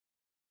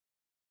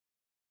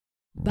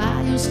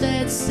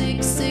Biostat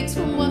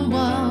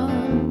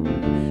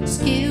 6611,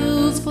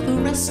 skills for the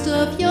rest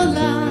of your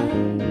life.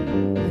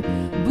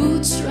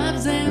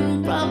 Bootstraps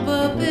and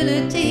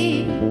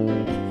probability.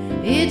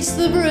 It's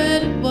the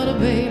bread and butter,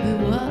 baby.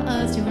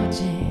 What's your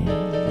jam?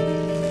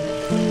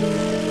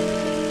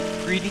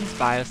 Greetings,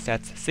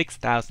 Biostats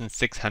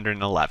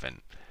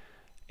 6611.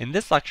 In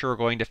this lecture, we're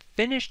going to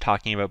finish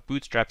talking about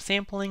bootstrap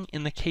sampling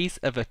in the case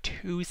of a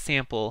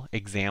two-sample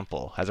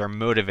example as our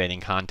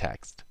motivating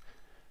context.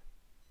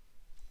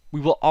 We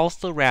will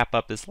also wrap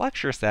up this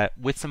lecture set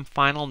with some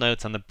final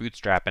notes on the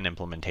bootstrap and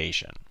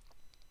implementation.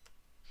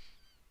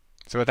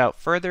 So without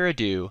further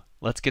ado,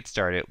 let's get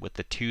started with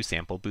the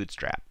two-sample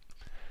bootstrap.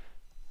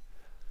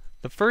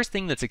 The first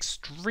thing that's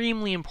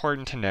extremely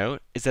important to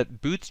note is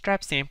that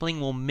bootstrap sampling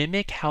will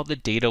mimic how the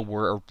data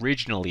were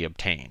originally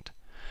obtained.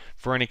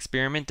 For an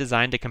experiment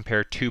designed to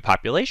compare two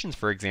populations,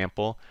 for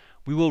example,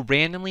 we will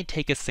randomly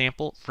take a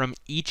sample from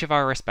each of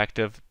our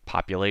respective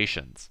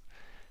populations.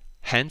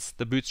 Hence,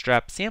 the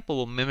bootstrap sample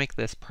will mimic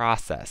this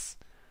process.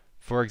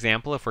 For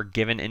example, if we're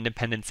given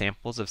independent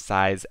samples of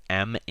size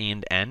m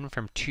and n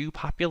from two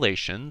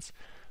populations,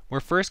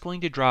 we're first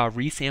going to draw a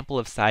resample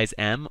of size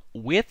m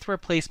with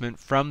replacement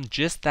from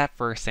just that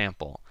first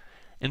sample.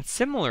 And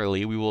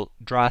similarly, we will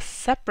draw a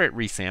separate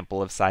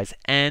resample of size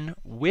n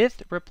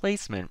with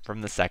replacement from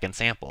the second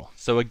sample.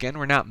 So again,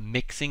 we're not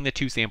mixing the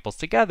two samples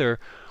together,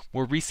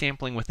 we're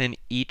resampling within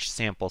each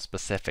sample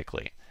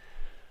specifically.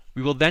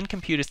 We will then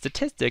compute a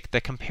statistic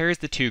that compares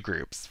the two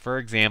groups, for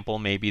example,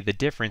 maybe the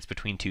difference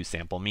between two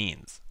sample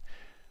means.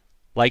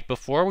 Like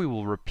before, we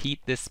will repeat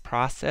this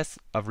process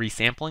of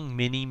resampling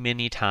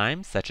many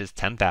times, such as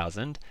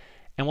 10,000,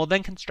 and we'll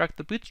then construct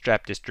the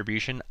bootstrap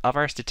distribution of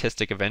our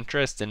statistic of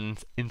interest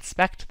and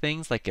inspect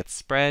things like its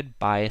spread,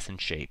 bias,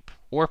 and shape,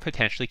 or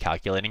potentially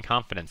calculating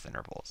confidence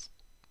intervals.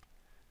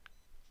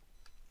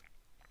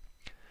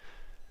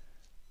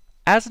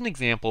 As an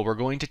example, we're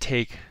going to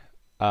take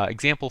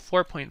example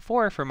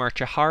 4.4 from our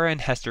Chihara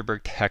and Hesterberg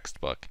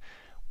textbook,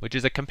 which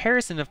is a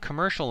comparison of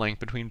commercial length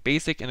between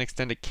basic and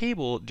extended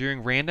cable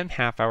during random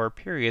half-hour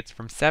periods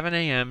from 7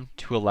 a.m.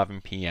 to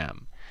 11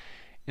 p.m.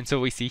 And so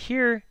what we see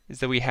here is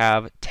that we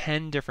have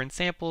 10 different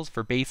samples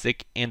for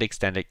basic and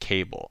extended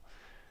cable.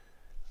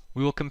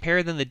 We will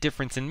compare then the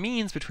difference in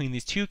means between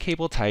these two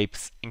cable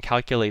types and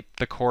calculate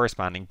the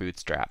corresponding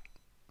bootstrap.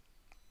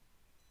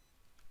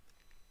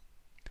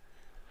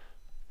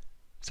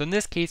 So in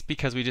this case,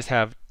 because we just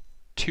have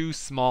two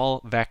small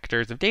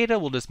vectors of data,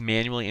 we'll just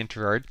manually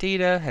enter our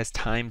data as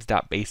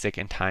times.basic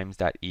and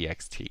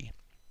times.ext.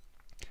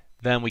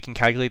 Then we can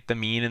calculate the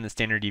mean and the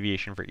standard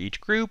deviation for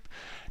each group,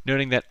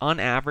 noting that on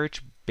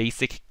average,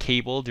 basic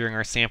cable during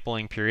our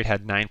sampling period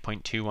had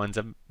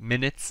 9.21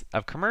 minutes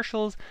of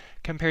commercials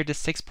compared to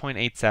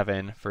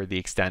 6.87 for the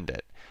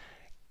extended.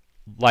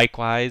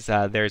 Likewise,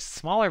 there's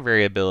smaller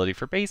variability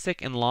for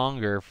basic and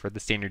longer for the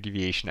standard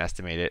deviation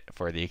estimated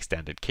for the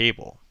extended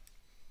cable.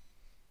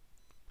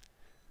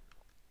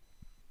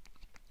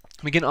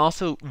 We can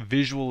also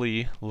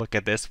visually look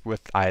at this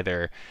with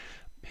either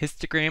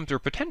histograms or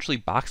potentially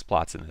box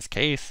plots in this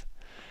case.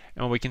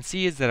 And what we can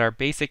see is that our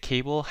basic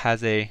cable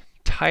has a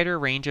tighter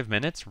range of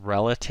minutes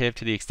relative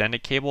to the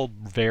extended cable,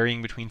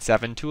 varying between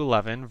 7 to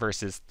 11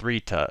 versus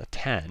 3 to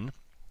 10.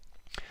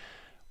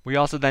 We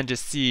also then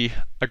just see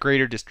a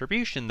greater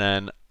distribution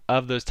then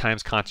of those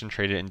times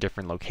concentrated in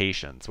different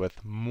locations,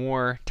 with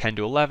more 10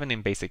 to 11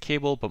 in basic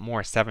cable, but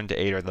more 7 to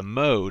 8, or the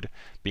mode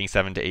being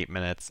 7 to 8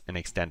 minutes in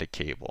extended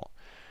cable.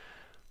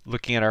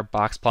 Looking at our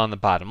box plot on the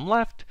bottom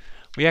left,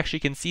 we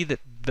actually can see that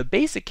the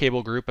basic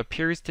cable group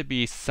appears to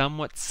be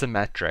somewhat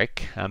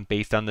symmetric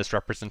based on this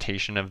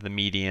representation of the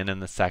median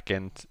and the 25th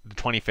and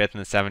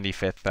the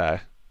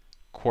 75th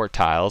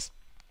quartiles,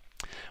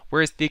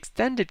 whereas the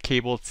extended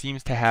cable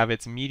seems to have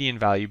its median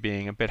value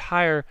being a bit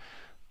higher,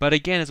 but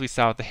again, as we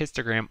saw with the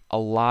histogram, a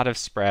lot of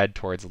spread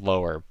towards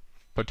lower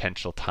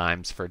potential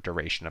times for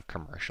duration of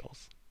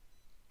commercials.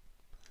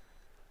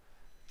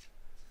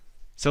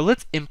 So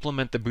let's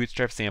implement the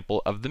bootstrap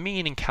sample of the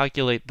mean and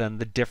calculate then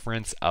the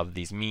difference of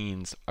these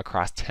means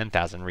across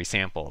 10,000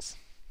 resamples.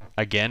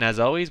 Again, as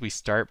always, we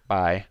start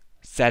by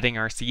setting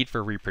our seed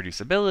for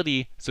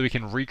reproducibility so we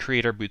can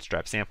recreate our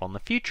bootstrap sample in the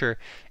future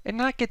and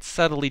not get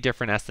subtly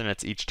different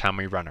estimates each time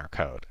we run our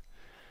code.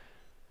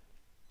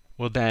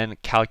 We'll then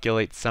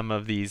calculate some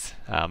of these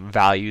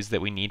values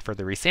that we need for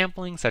the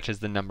resampling, such as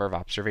the number of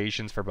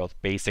observations for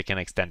both basic and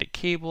extended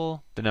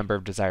cable, the number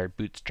of desired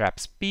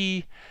bootstraps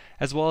B,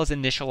 as well as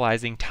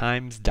initializing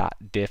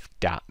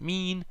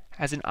times.diff.mean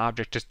as an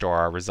object to store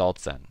our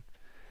results in.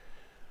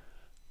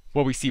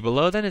 What we see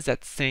below then is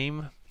that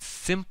same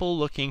simple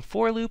looking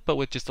for loop, but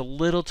with just a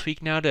little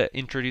tweak now to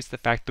introduce the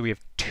fact that we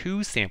have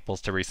two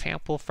samples to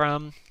resample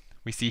from.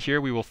 We see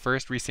here we will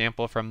first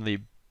resample from the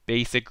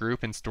basic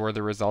group and store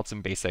the results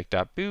in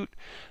basic.boot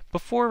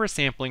before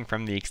resampling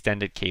from the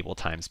extended cable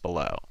times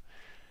below.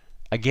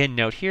 Again,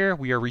 note here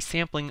we are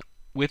resampling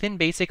within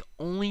basic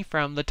only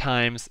from the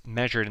times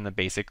measured in the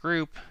basic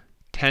group,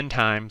 10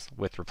 times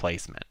with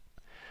replacement.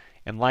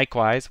 And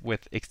likewise,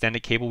 with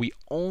extended cable, we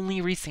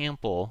only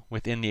resample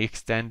within the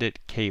extended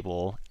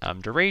cable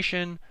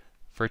duration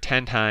for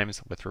 10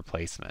 times with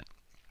replacement.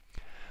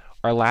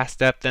 Our last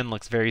step then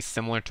looks very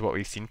similar to what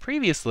we've seen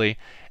previously,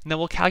 and then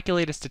we'll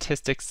calculate a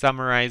statistic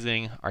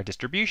summarizing our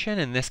distribution,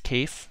 in this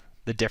case,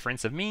 the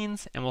difference of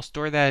means, and we'll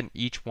store that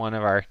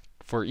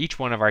for each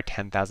one of our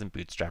 10,000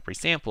 Bootstrap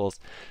resamples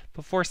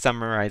before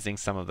summarizing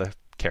some of the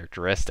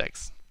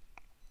characteristics.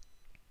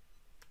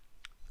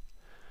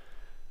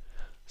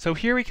 So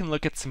here we can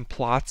look at some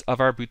plots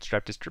of our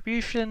Bootstrap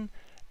distribution,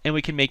 and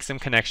we can make some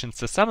connections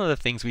to some of the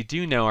things we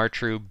do know are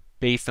true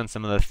based on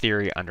some of the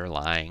theory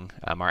underlying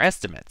our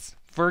estimates.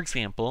 For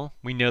example,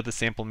 we know the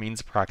sample mean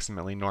is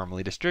approximately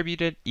normally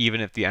distributed,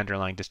 even if the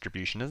underlying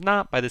distribution is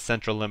not, by the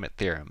central limit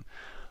theorem.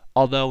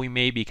 Although we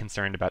may be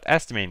concerned about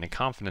estimating the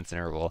confidence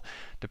interval,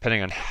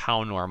 depending on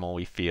how normal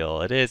we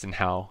feel it is and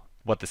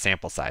what the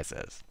sample size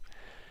is.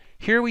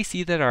 Here we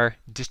see that our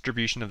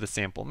distribution of the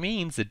sample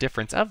means, the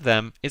difference of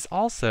them, is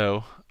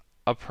also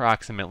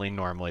approximately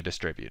normally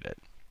distributed.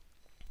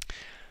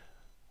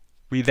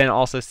 We then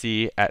also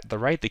see at the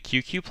right the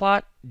QQ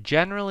plot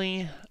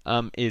generally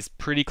is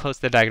pretty close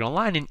to the diagonal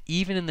line, and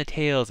even in the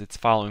tails it's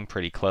following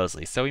pretty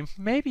closely. So we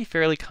may be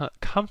fairly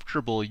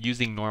comfortable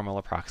using normal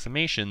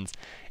approximations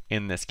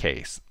in this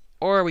case.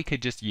 Or we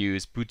could just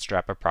use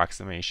Bootstrap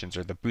approximations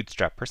or the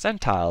Bootstrap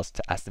percentiles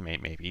to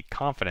estimate maybe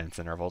confidence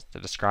intervals to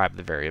describe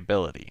the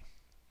variability.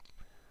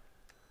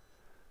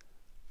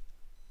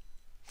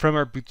 From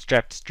our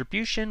Bootstrap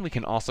distribution, we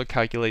can also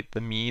calculate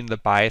the mean, the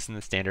bias, and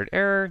the standard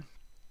error.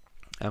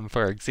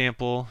 For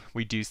example,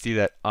 we do see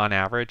that on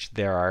average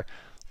there are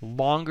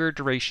longer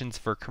durations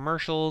for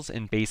commercials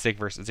in basic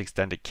versus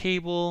extended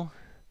cable.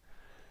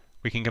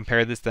 We can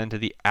compare this then to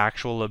the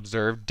actual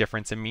observed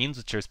difference in means,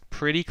 which is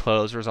pretty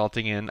close,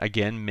 resulting in,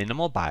 again,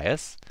 minimal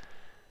bias.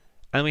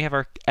 And we have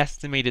our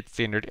estimated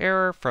standard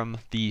error from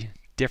the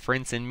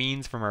difference in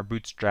means from our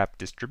Bootstrap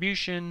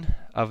distribution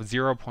of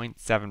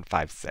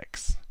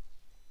 0.756.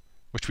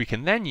 which we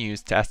can then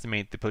use to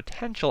estimate the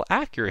potential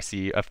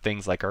accuracy of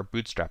things like our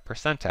Bootstrap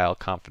percentile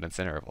confidence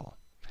interval.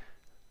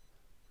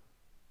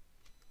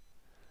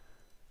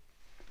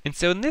 And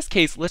so in this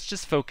case, let's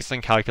just focus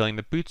on calculating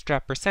the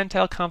Bootstrap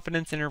percentile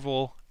confidence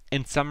interval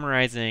and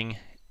summarizing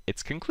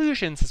its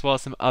conclusions, as well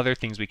as some other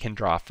things we can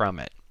draw from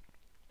it.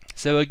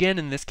 So again,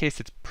 in this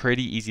case, it's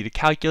pretty easy to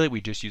calculate.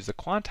 We just use the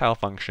quantile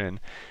function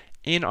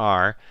in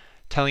R,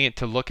 telling it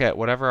to look at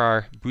whatever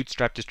our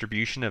Bootstrap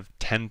distribution of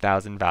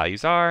 10,000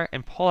 values are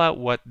and pull out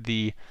what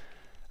the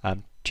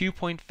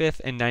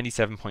 2.5th and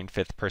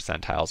 97.5th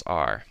percentiles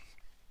are.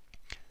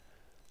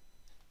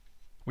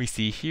 We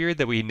see here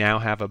that we now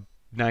have a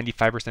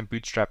 95%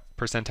 Bootstrap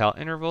percentile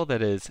interval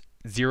that is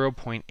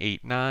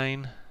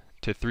 0.89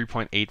 to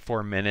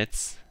 3.84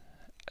 minutes.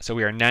 So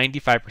we are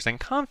 95%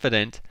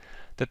 confident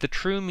that the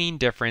true mean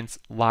difference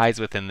lies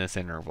within this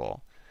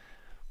interval.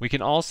 We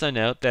can also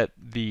note that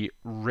the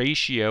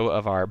ratio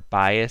of our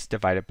bias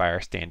divided by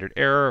our standard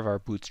error of our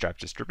Bootstrap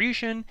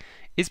distribution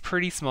is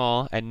pretty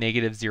small at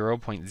negative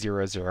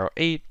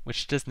 0.008,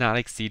 which does not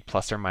exceed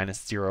plus or minus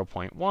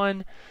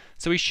 0.1,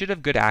 so we should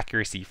have good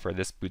accuracy for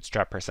this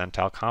Bootstrap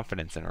percentile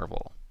confidence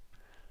interval.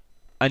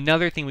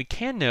 Another thing we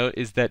can note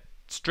is that,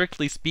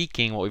 strictly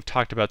speaking, what we've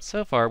talked about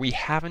so far, we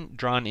haven't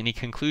drawn any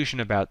conclusion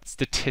about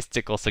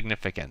statistical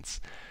significance.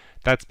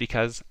 That's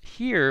because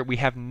here we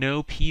have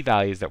no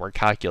p-values that we're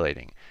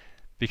calculating.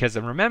 Because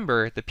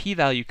remember, the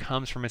p-value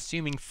comes from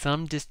assuming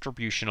some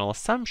distributional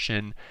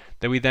assumption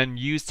that we then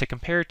use to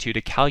compare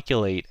to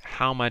calculate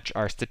how much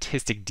our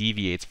statistic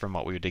deviates from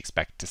what we would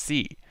expect to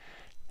see.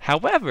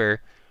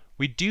 However,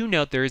 we do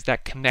note there is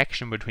that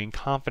connection between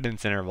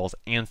confidence intervals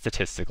and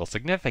statistical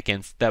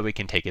significance that we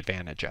can take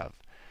advantage of.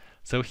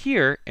 So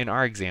here, in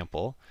our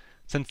example,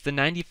 since the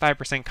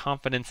 95%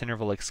 confidence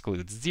interval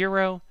excludes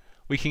 0,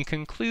 we can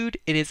conclude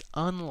it is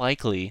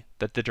unlikely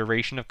that the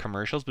duration of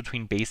commercials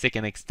between basic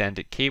and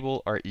extended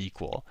cable are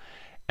equal,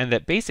 and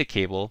that basic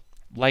cable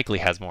likely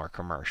has more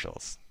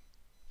commercials.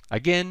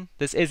 Again,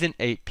 this isn't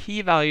a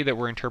p-value that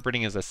we're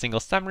interpreting as a single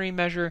summary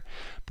measure,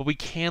 but we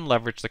can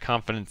leverage the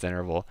confidence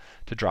interval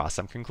to draw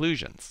some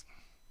conclusions.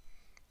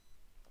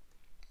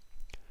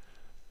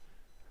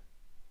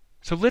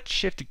 So let's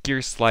shift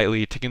gears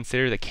slightly to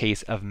consider the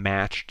case of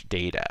matched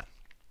data.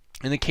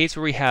 In the case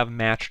where we have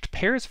matched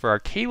pairs for our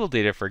cable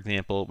data, for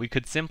example, we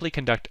could simply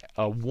conduct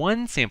a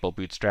one-sample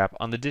Bootstrap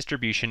on the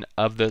distribution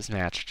of those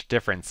matched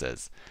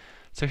differences.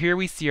 So here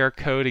we see our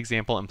code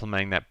example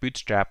implementing that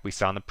Bootstrap we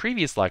saw in the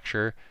previous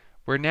lecture,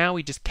 where now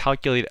we just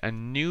calculate a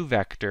new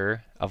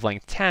vector of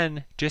length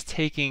 10, just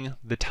taking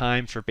the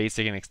times for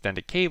basic and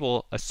extended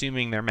cable,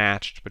 assuming they're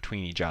matched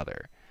between each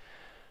other.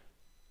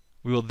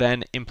 We will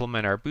then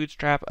implement our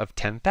Bootstrap of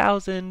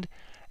 10,000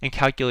 and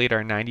calculate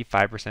our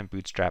 95%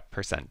 Bootstrap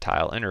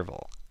percentile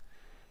interval.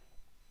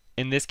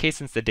 In this case,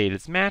 since the data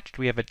is matched,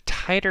 we have a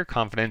tighter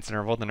confidence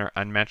interval than our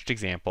unmatched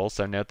example,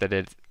 so note that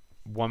it's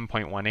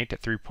 1.18 to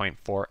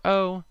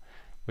 3.40,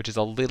 which is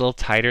a little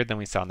tighter than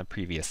we saw in the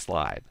previous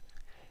slide.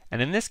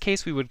 And in this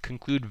case, we would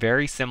conclude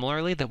very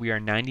similarly that we are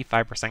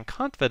 95%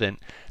 confident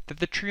that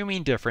the true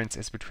mean difference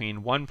is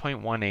between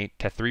 1.18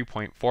 to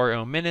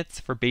 3.40 minutes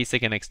for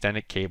basic and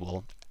extended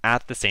cable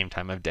at the same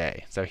time of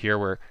day. So here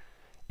we're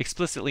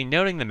explicitly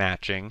noting the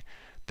matching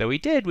that we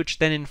did, which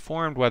then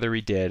informed whether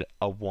we did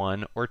a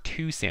 1 or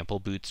 2 sample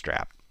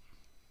bootstrap.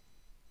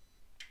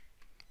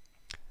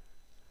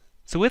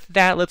 So with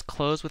that, let's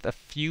close with a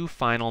few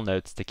final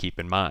notes to keep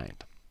in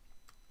mind.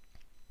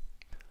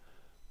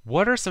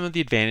 What are some of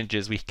the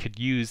advantages we could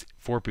use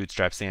for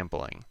bootstrap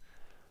sampling?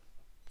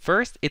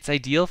 First, it's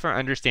ideal for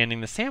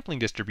understanding the sampling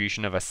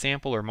distribution of a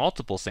sample or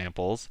multiple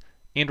samples,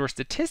 and/or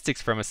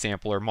statistics from a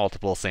sample or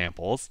multiple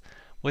samples,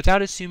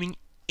 without assuming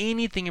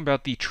anything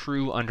about the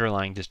true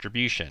underlying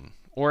distribution.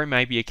 Or it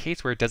might be a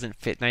case where it doesn't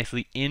fit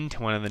nicely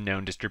into one of the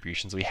known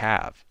distributions we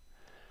have.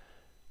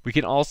 We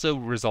can also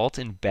result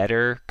in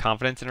better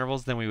confidence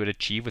intervals than we would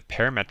achieve with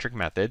parametric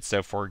methods.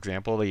 So for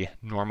example, the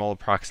normal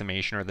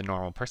approximation or the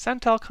normal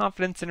percentile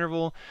confidence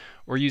interval,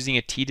 or using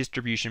a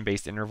t-distribution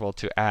based interval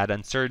to add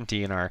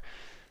uncertainty in our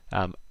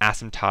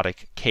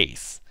asymptotic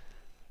case.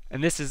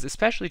 And this is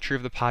especially true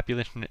if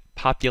the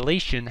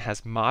population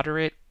has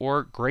moderate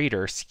or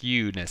greater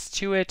skewedness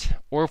to it,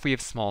 or if we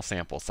have small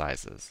sample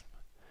sizes.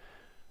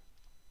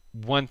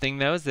 One thing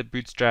though is that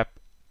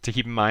to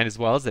keep in mind as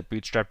well is that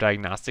Bootstrap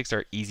diagnostics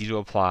are easy to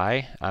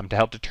apply to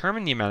help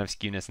determine the amount of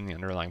skewness in the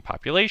underlying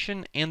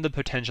population and the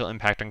potential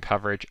impact on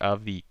coverage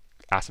of the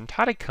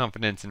asymptotic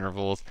confidence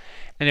intervals,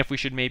 and if we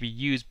should maybe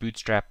use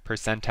Bootstrap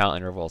percentile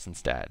intervals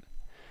instead.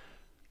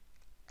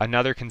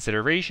 Another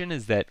consideration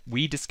is that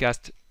we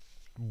discussed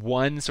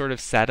one sort of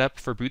setup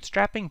for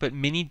bootstrapping, but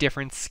many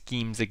different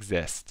schemes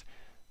exist.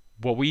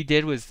 What we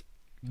did was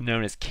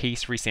known as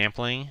case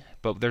resampling,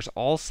 but there's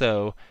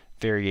also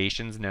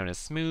variations known as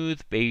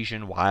smooth,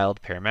 Bayesian,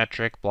 wild,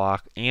 parametric,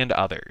 block, and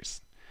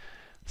others.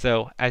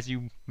 So as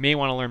you may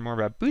want to learn more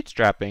about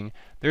bootstrapping,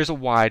 there's a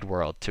wide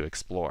world to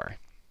explore.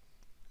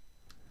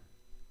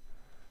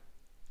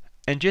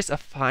 And just a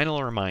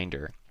final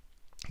reminder,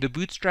 the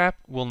bootstrap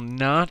will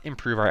not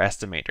improve our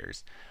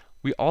estimators.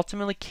 We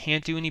ultimately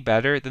can't do any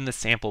better than the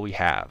sample we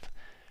have.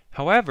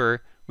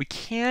 However, we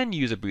can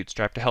use a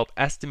bootstrap to help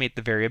estimate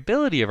the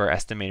variability of our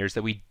estimators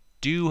that we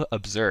do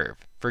observe.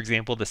 For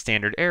example, the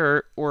standard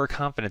error or a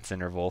confidence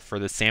interval for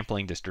the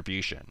sampling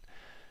distribution.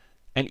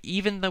 And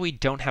even though we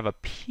don't have a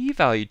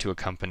p-value to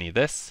accompany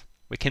this,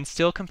 we can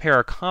still compare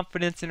our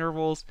confidence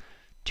intervals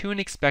to an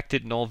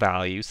expected null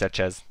value, such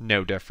as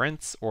no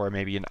difference, or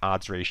maybe an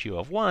odds ratio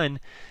of 1,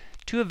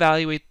 to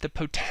evaluate the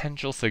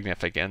potential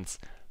significance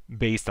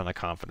based on the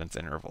confidence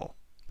interval.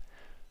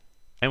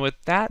 And with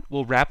that,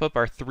 we'll wrap up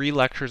our 3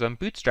 lectures on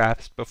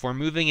bootstraps before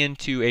moving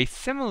into a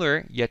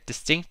similar yet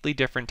distinctly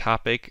different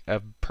topic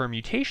of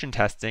permutation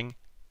testing,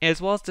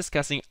 as well as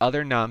discussing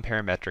other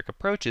non-parametric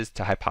approaches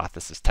to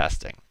hypothesis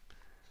testing.